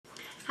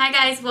Hi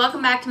guys,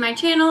 welcome back to my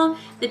channel.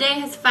 The day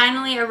has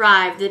finally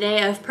arrived, the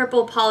day of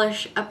purple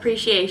polish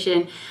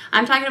appreciation.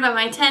 I'm talking about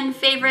my 10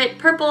 favorite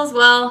purples.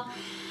 Well,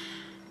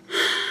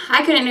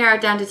 I couldn't narrow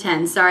it down to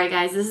 10. Sorry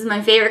guys, this is my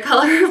favorite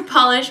color of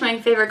polish, my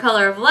favorite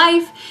color of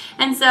life,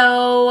 and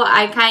so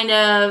I kind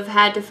of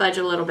had to fudge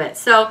a little bit.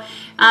 So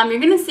you're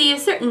going to see a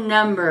certain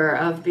number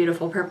of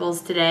beautiful purples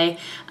today.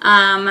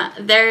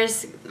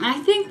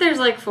 I think there's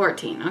like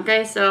 14,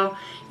 okay? So,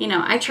 you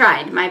know, I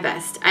tried my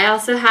best. I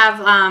also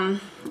have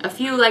a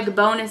few like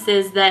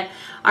bonuses that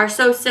are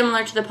so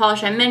similar to the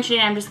polish I'm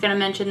mentioning. I'm just going to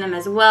mention them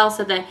as well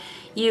so that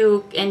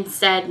you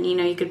instead, you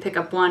know, you could pick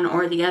up one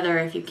or the other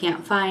if you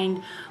can't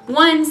find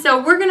one.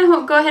 So we're going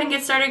to go ahead and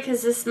get started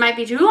because this might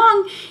be too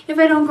long if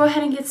I don't go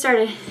ahead and get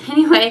started.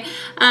 Anyway,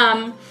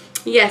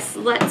 yes,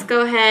 let's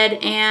go ahead,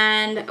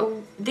 and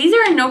these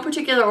are in no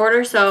particular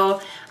order,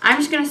 so I'm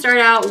just going to start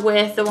out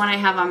with the one I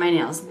have on my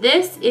nails.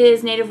 This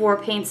is Native War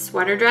Paint's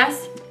Sweater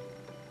Dress,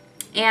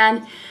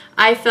 and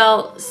I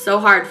felt so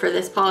hard for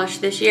this polish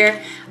this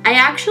year. I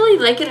actually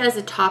like it as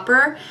a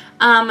topper,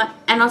 and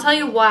I'll tell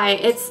you why.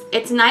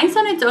 It's nice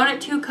on its own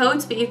at 2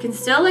 coats, but you can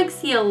still like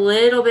see a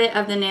little bit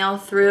of the nail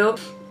through.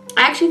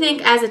 I actually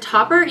think as a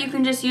topper, you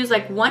can just use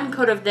like 1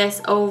 coat of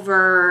this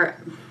over,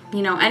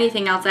 you know,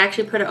 anything else. I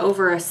actually put it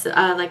over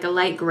like a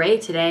light gray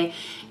today,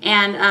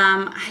 and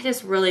I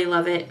just really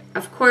love it.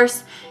 Of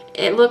course,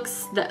 it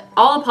looks,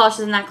 all the polishes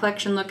in that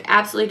collection look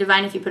absolutely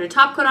divine if you put a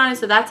top coat on it,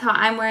 so that's how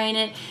I'm wearing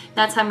it.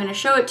 That's how I'm going to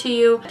show it to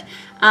you.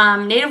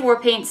 Native War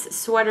Paint's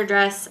Sweater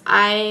Dress,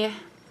 I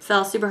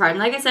fell super hard. And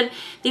like I said,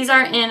 these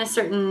aren't in a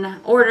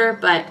certain order,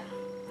 but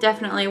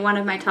definitely one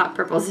of my top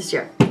purples this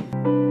year.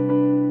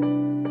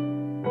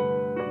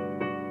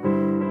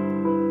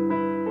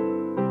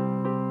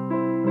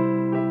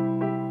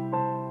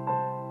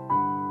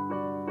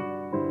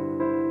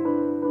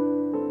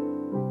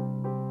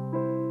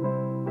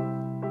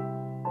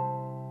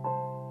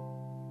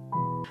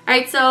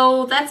 Alright,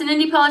 so that's an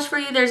indie polish for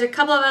you. There's a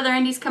couple of other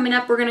indies coming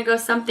up. We're going to go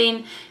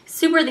something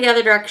super the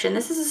other direction.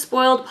 This is a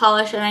spoiled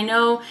polish, and I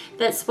know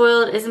that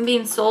spoiled isn't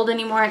being sold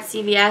anymore at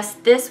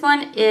CVS. This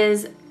one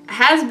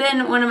has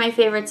been one of my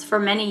favorites for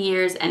many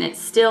years, and it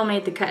still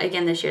made the cut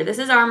again this year. This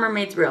is our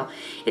Mermaids Real.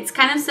 It's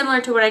kind of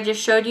similar to what I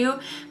just showed you,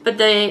 but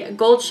the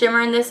gold shimmer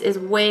in this is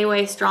way,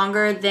 way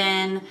stronger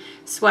than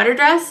Sweater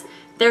Dress.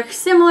 They're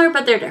similar,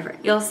 but they're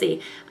different. You'll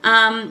see.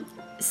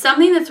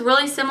 Something that's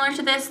really similar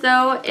to this,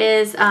 though,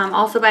 is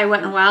also by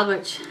Wet n Wild,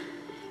 which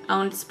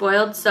owned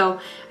Spoiled. So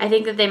I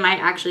think that they might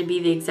actually be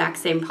the exact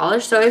same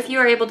polish. So if you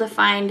are able to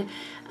find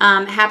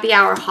Happy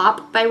Hour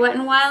Hop by Wet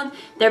n Wild,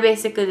 they're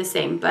basically the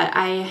same. But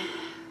I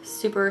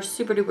super,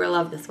 super duper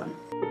love this one.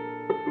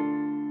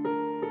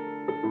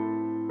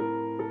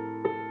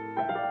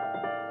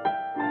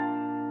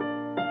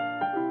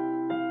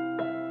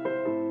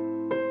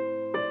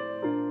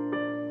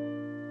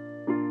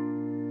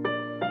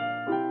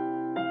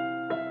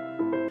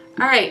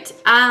 Alright,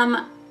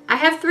 I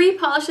have 3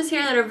 polishes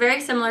here that are very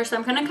similar, so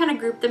I'm going to kind of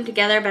group them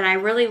together, but I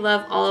really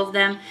love all of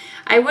them.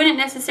 I wouldn't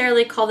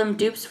necessarily call them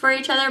dupes for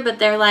each other, but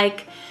they're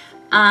like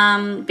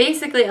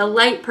basically a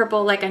light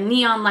purple, like a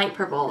neon light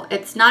purple.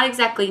 It's not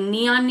exactly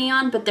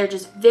neon, but they're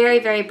just very,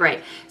 very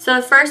bright. So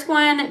the first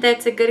one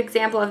that's a good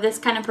example of this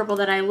kind of purple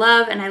that I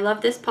love, and I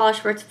love this polish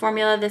for its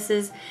formula, this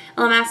is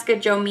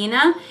Illamasqua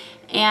Jo'mina,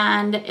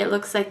 and it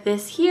looks like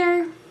this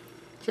here.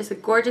 Just a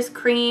gorgeous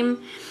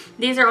cream.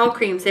 These are all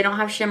creams. They don't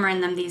have shimmer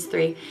in them, these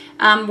 3.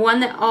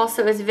 One that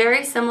also is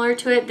very similar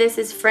to it, this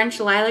is French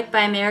Lilac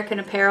by American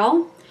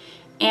Apparel.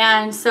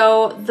 And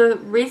so the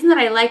reason that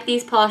I like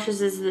these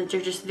polishes is that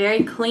they're just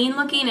very clean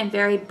looking and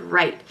very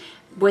bright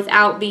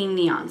without being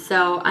neon.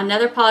 So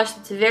another polish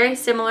that's very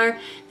similar,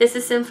 this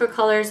is Sinful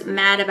Colors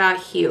Mad About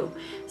Hue.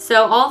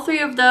 So all 3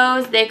 of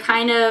those, they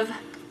kind of,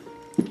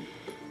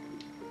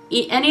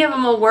 any of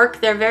them will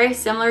work. They're very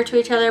similar to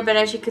each other, but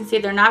as you can see,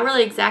 they're not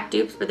really exact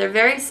dupes, but they're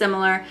very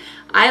similar.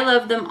 I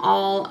love them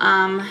all.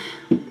 I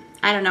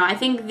don't know. I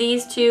think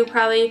these 2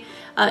 probably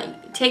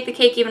take the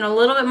cake even a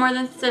little bit more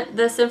than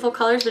the Sinful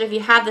Colors, but if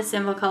you have the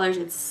Sinful Colors,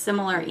 it's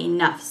similar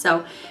enough.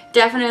 So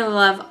definitely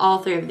love all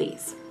 3 of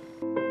these.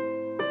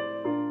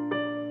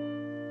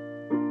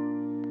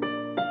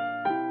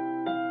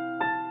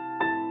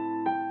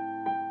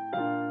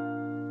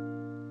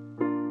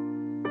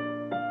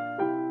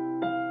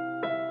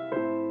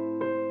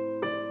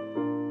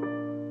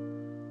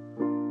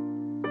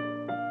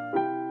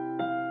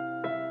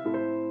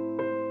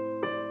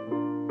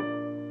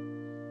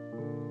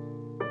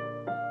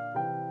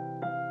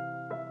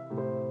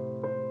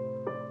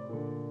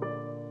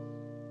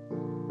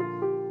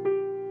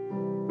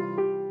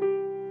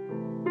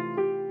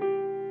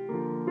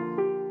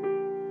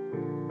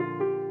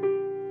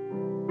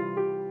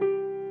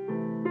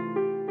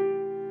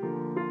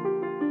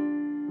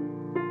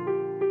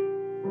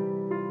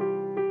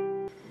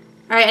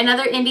 Alright,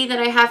 another indie that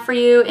I have for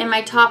you in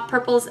my top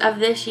purples of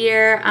this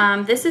year.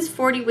 This is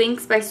 40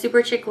 Winks by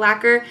Superchic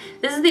Lacquer.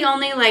 This is the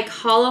only like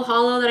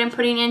hollow that I'm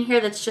putting in here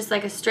that's just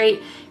like a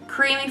straight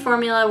creamy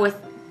formula with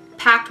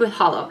packed with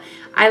hollow.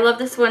 I love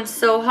this one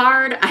so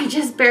hard. I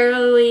just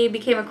barely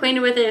became acquainted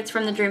with it. It's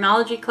from the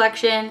Dreamology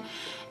collection,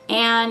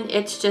 and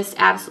it's just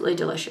absolutely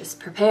delicious.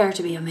 Prepare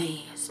to be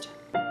amazed.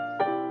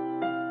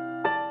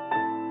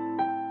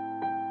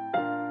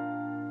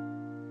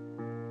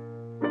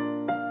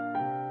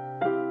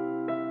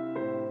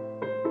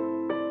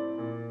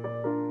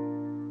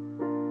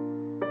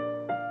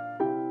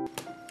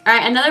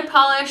 Alright, another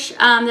polish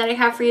that I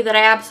have for you that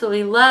I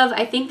absolutely love.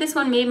 I think this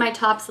one made my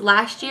tops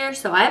last year,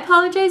 so I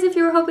apologize if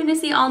you were hoping to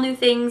see all new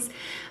things.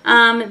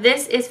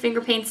 This is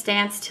FingerPaints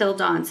Dance Till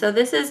Dawn. So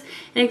this is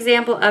an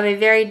example of a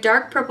very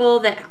dark purple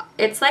that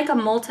it's like a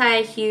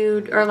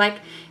multi-hued, or like,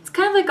 it's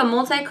kind of like a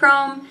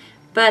multi-chrome,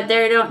 but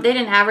they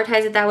didn't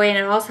advertise it that way, and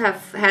it also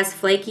has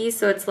flakies,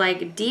 so it's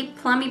like deep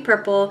plummy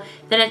purple,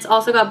 then it's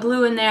also got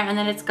blue in there, and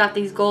then it's got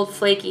these gold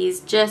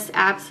flakies. Just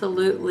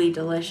absolutely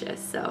delicious.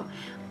 So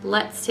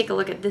let's take a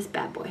look at this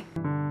bad boy.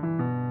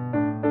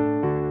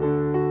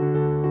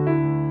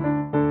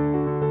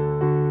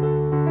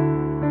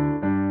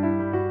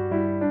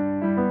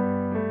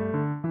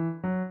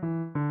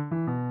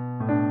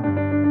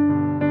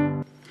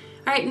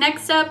 Alright,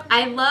 next up,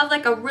 I love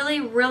like a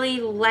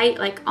really light,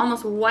 like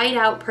almost white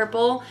out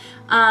purple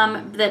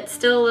that's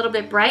still a little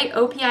bit bright.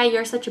 OPI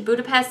You're Such a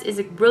Budapest is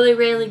a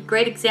really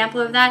great example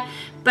of that,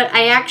 but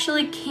I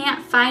actually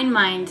can't find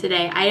mine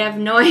today. I have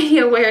no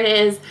idea where it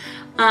is.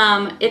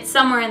 It's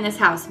somewhere in this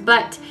house,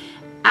 but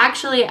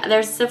actually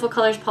there's Sinful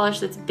Colors polish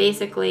that's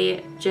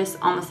basically just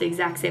almost the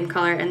exact same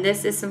color, and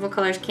this is Sinful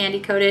Colors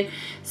Candy Coated.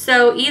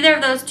 So either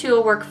of those two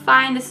will work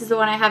fine. This is the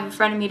one I have in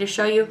front of me to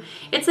show you.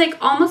 It's like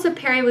almost a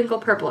periwinkle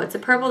purple. It's a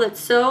purple that's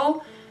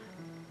so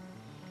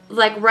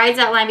like rides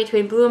that line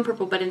between blue and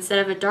purple, but instead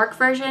of a dark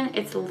version,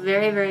 it's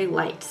very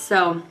light.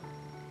 So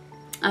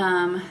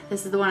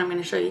this is the one I'm going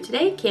to show you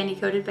today, Candy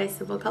Coated by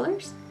Sinful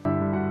Colors.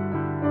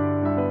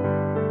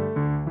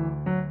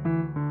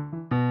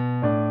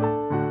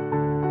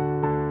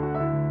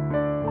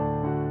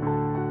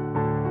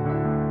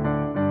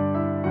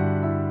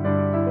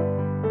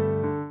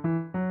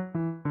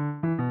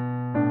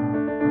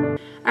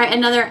 Alright,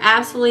 another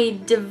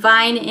absolutely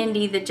divine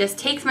indie that just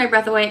takes my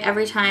breath away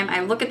every time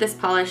I look at this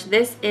polish.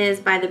 This is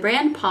by the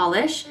brand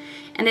Pahlish,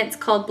 and it's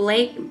called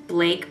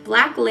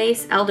Black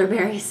Lace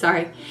Elderberry,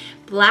 sorry.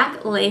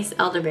 Black Lace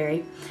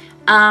Elderberry.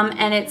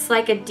 And it's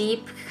like a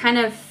deep kind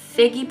of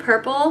figgy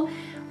purple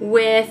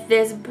with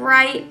this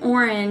bright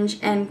orange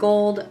and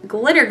gold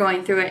glitter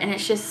going through it, and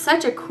it's just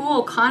such a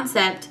cool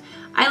concept.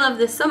 I love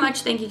this so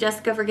much. Thank you,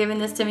 Jessica, for giving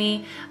this to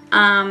me.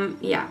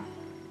 Yeah.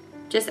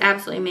 Just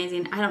absolutely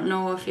amazing. I don't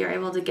know if you're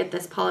able to get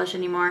this polish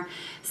anymore.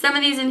 Some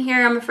of these in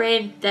here, I'm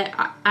afraid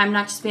that I'm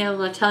not just being able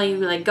to tell you,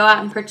 like, go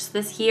out and purchase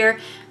this here,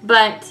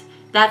 but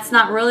that's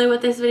not really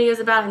what this video is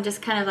about. I'm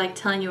just kind of like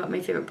telling you what my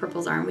favorite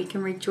purples are, and we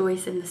can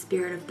rejoice in the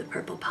spirit of the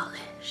purple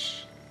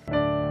polish.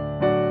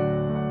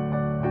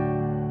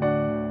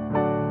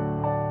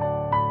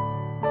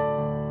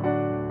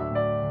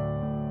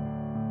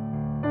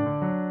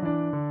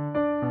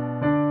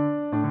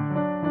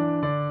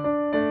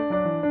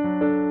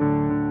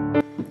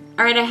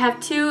 Alright, I have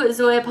two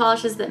Zoya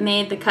polishes that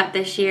made the cut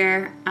this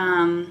year.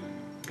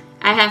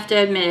 I have to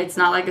admit, it's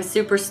not like a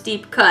super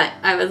steep cut.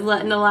 I was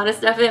letting a lot of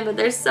stuff in, but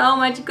there's so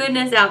much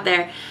goodness out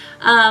there.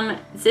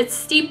 It's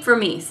steep for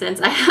me since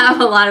I have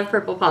a lot of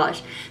purple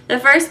polish. The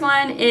first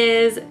one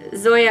is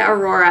Zoya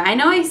Aurora. I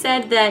know I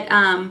said that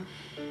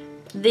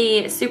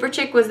the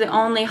Superchic was the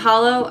only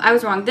hollow. I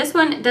was wrong. This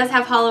one does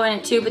have hollow in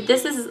it too, but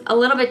this is a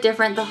little bit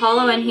different. The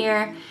hollow in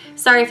here,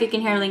 sorry if you can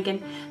hear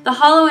Lincoln. The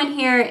hollow in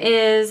here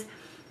is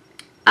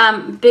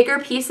bigger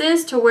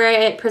pieces to where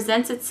it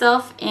presents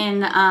itself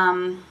in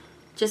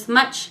just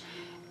much,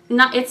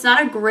 it's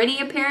not a gritty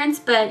appearance,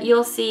 but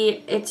you'll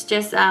see it's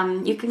just,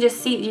 you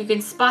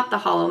can spot the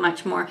hollow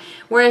much more.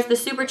 Whereas the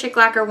Superchic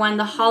lacquer one,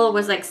 the hollow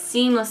was like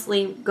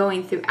seamlessly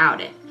going throughout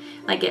it.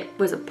 Like it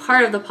was a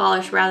part of the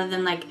polish rather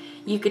than like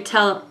you could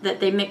tell that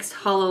they mixed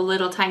hollow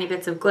little tiny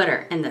bits of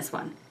glitter in this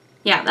one.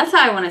 Yeah, that's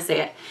how I want to say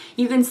it.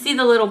 You can see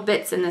the little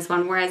bits in this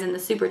one, whereas in the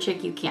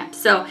Superchic you can't.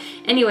 So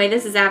anyway,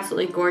 this is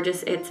absolutely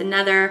gorgeous. It's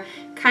another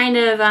kind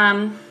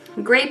of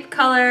grape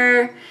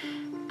color,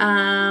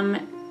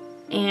 and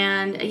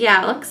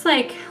yeah, it looks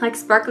like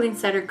sparkling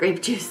cider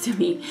grape juice to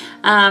me.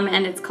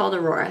 And it's called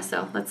Aurora.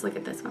 So let's look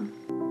at this one.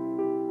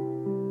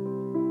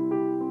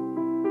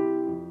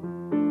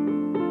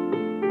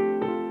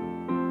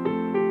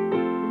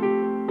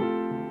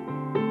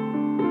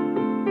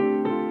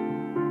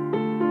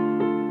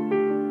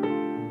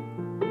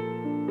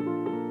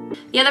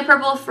 The other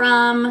purple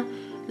from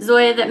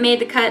Zoya that made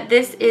the cut,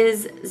 this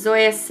is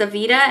Zoya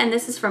Savita, and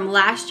this is from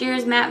last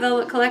year's Matte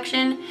Velvet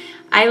collection.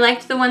 I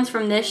liked the ones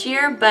from this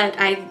year, but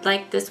I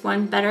like this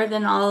one better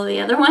than all of the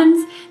other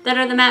ones that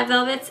are the Matte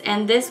Velvets.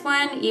 And this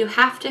one, you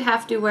have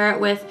to wear it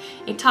with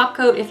a top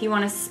coat if you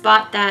want to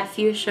spot that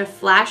fuchsia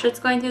flash that's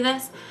going through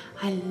this.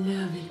 I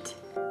love it.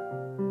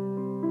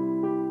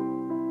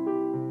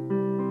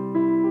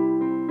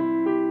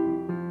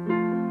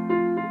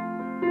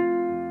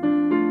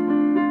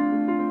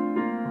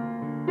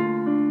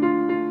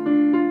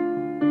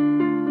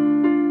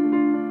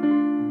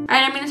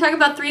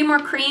 talk about 3 more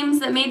creams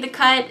that made the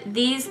cut.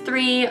 These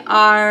 3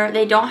 are,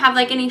 they don't have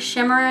like any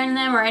shimmer in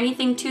them or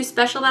anything too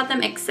special about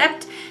them,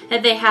 except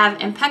that they have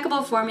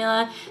impeccable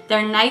formula.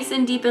 They're nice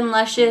and deep and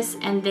luscious,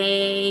 and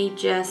they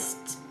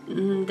just,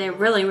 they're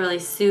really, really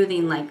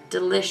soothing, like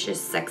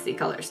delicious, sexy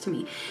colors to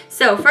me.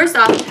 So first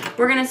off,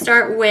 we're gonna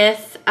start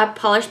with a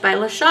polish by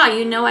Lechat.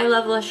 You know I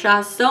love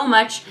Lechat so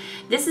much.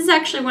 This is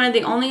actually one of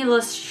the only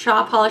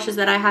Lechat polishes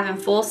that I have in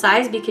full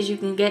size, because you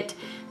can get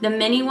the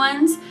mini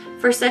ones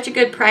for such a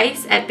good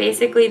price at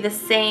basically the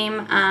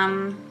same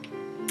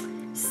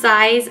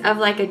size of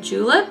like a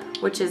Julep,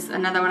 which is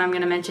another one I'm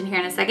going to mention here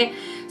in a second.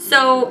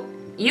 So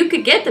you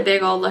could get the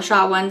big old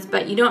Lechat ones,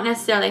 but you don't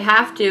necessarily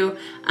have to.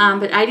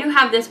 But I do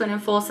have this one in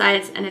full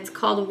size, and it's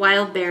called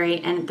Wild Berry,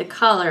 and the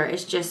color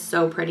is just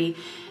so pretty.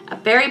 A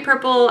berry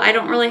purple, I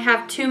don't really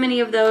have too many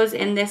of those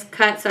in this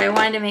cut, so I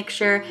wanted to make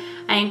sure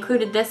I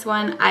included this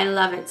one. I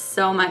love it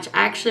so much.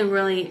 I actually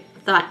really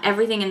thought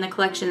everything in the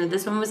collection that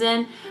this one was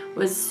in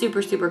was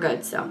super, super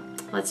good. So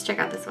let's check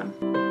out this one.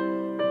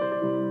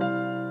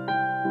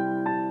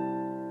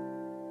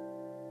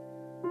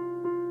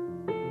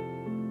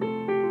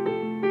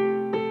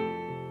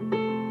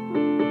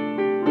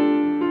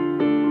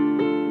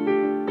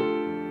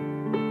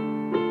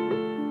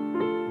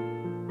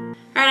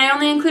 Alright, I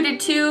only included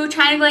 2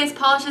 China Glaze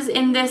polishes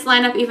in this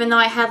lineup, even though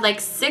I had like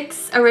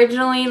 6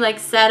 originally like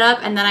set up,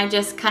 and then I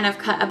just kind of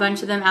cut a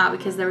bunch of them out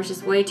because there was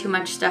just way too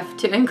much stuff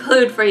to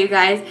include for you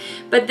guys.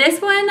 But this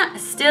one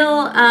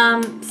still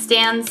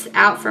stands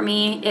out for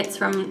me. It's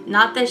from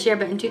not this year,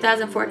 but in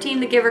 2014,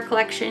 the Giver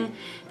collection.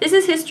 This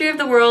is History of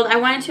the World. I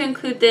wanted to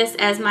include this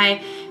as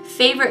my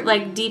favorite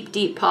like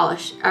deep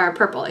polish, or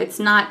purple. It's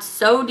not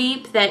so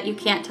deep that you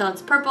can't tell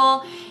it's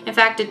purple. In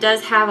fact, it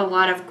does have a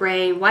lot of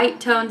gray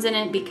white tones in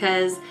it,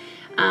 because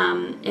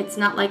it's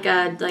not like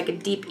a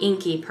deep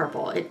inky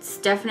purple. It's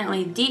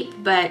definitely deep,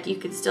 but you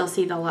can still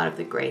see a lot of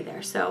the gray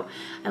there. So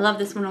I love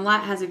this one a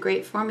lot. It has a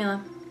great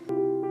formula.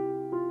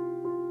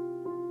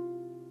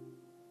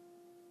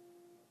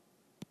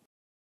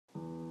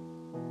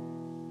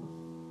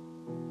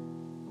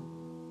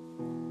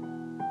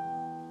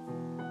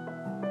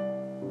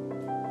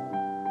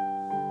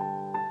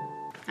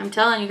 I'm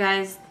telling you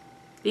guys,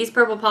 these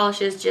purple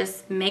polishes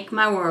just make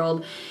my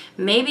world.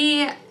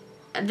 Maybe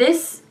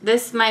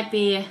this might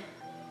be,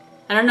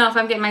 I don't know if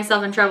I'm getting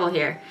myself in trouble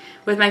here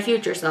with my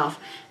future self,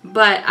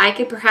 but I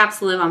could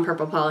perhaps live on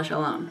purple polish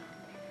alone.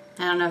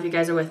 I don't know if you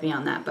guys are with me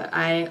on that, but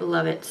I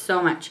love it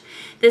so much.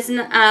 This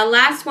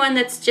last one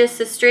that's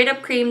just a straight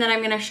up cream that I'm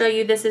going to show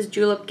you, this is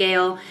Julep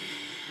Gayle.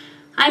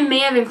 I may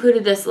have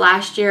included this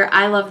last year.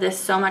 I love this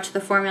so much.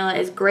 The formula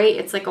is great.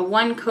 It's like a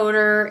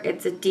 1-coater.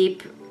 It's a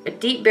deep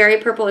berry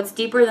purple. It's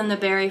deeper than the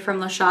berry from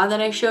Lechat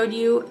that I showed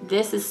you.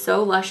 This is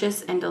so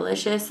luscious and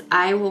delicious.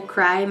 I will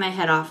cry my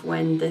head off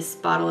when this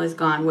bottle is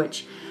gone,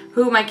 which,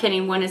 who am I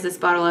kidding? When is this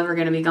bottle ever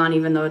going to be gone,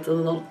 even though it's a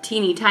little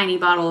teeny tiny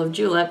bottle of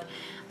Julep?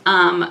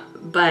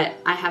 But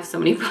I have so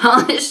many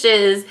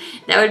polishes.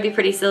 That would be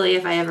pretty silly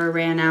if I ever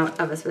ran out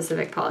of a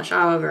specific polish.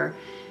 However,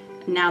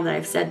 now that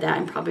I've said that,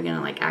 I'm probably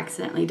gonna like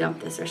accidentally dump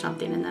this or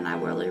something, and then I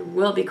really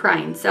will be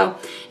crying. So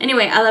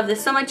anyway, I love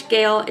this so much.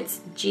 Gayle,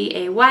 it's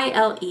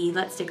G-A-Y-L-E.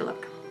 Let's take a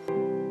look.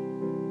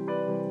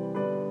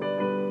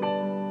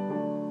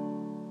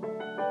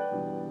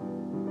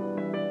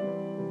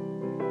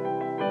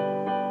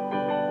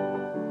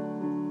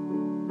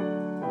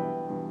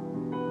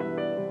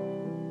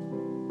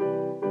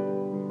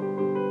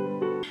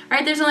 All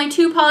right, there's only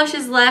 2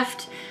 polishes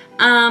left.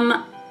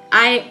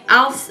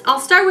 I'll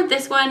start with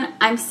this one.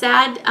 I'm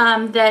sad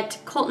that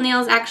Cult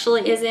Nails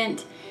actually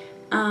isn't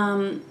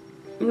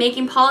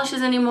making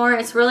polishes anymore.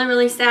 It's really,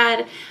 really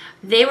sad.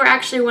 They were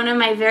actually one of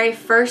my very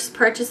first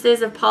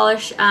purchases of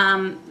polish.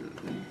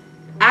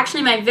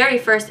 Actually, my very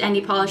first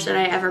indie polish that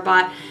I ever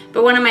bought,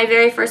 but one of my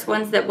very first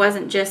ones that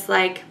wasn't just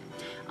like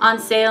on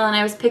sale and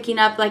I was picking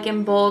up like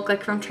in bulk,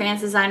 like from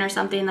Trans Design or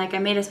something. Like I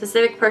made a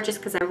specific purchase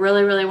because I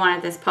really, really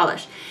wanted this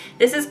polish.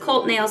 This is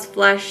Cult Nails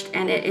Flushed,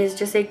 and it is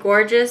just a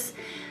gorgeous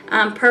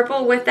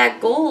purple with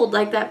that gold,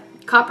 like that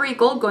coppery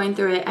gold going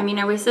through it. I mean,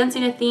 I was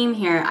sensing a theme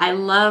here. I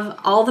love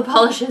all the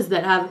polishes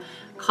that have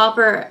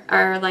copper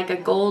or like a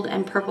gold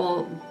and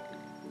purple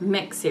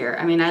mix here.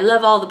 I mean, I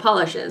love all the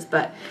polishes,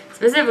 but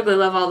specifically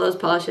love all those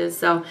polishes.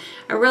 So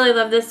I really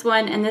love this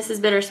one, and this is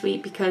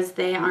bittersweet because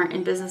they aren't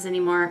in business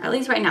anymore, at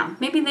least right now.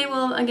 Maybe they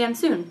will again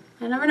soon.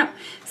 I never know.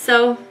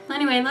 So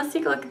anyway, let's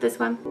take a look at this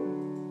one.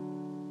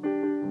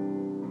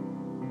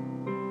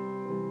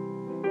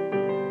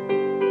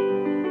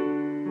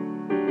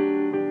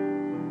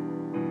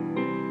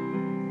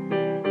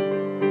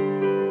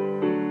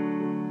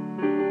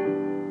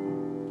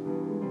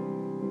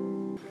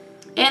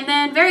 And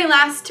then very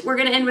last, we're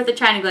going to end with the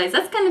China Glaze.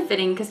 That's kind of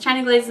fitting because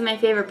China Glaze is my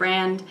favorite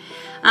brand.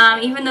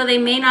 Even though they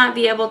may not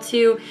be able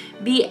to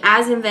be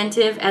as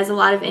inventive as a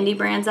lot of indie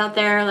brands out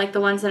there, like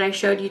the ones that I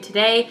showed you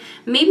today,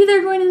 maybe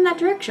they're going in that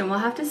direction. We'll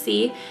have to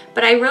see.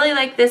 But I really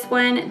like this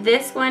one.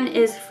 This one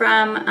is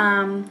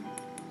from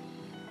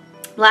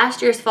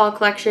last year's fall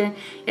collection.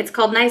 It's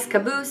called Nice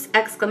Caboose,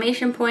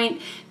 exclamation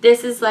point.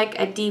 This is like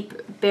a deep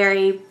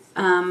berry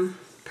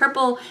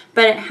purple,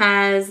 but it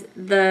has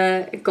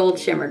the gold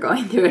shimmer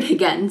going through it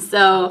again.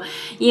 So,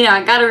 you know,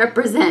 I gotta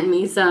represent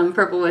me some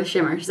purple with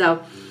shimmer.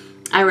 So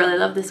I really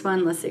love this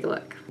one. Let's take a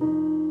look.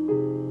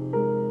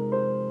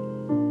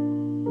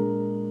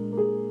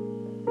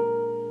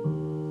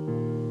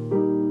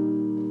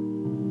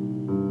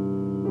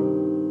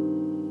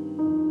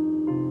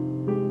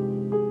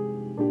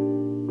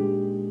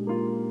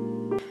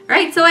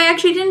 Alright, so I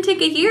actually didn't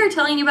take a year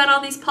telling you about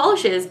all these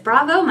polishes.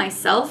 Bravo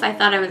myself. I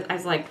thought I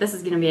was like, this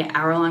is going to be an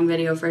hour-long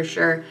video for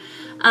sure.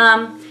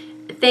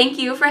 Thank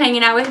you for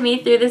hanging out with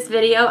me through this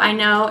video. I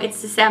know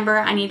it's December.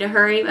 I need to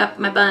hurry up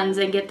my buns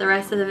and get the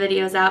rest of the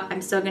videos out.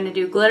 I'm still going to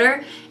do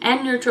glitter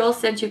and neutral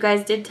since you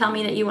guys did tell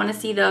me that you want to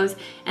see those.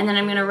 And then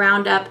I'm going to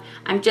round up.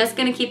 I'm just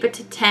going to keep it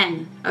to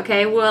 10.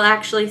 Okay, we'll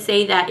actually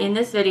say that in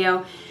this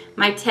video.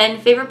 My 10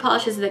 favorite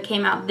polishes that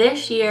came out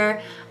this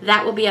year,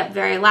 that will be up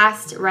very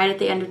last, right at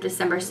the end of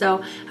December. So,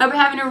 hope you're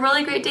having a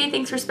really great day.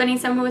 Thanks for spending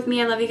summer with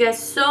me. I love you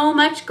guys so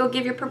much. Go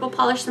give your purple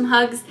polish some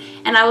hugs,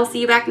 and I will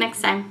see you back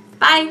next time.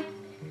 Bye!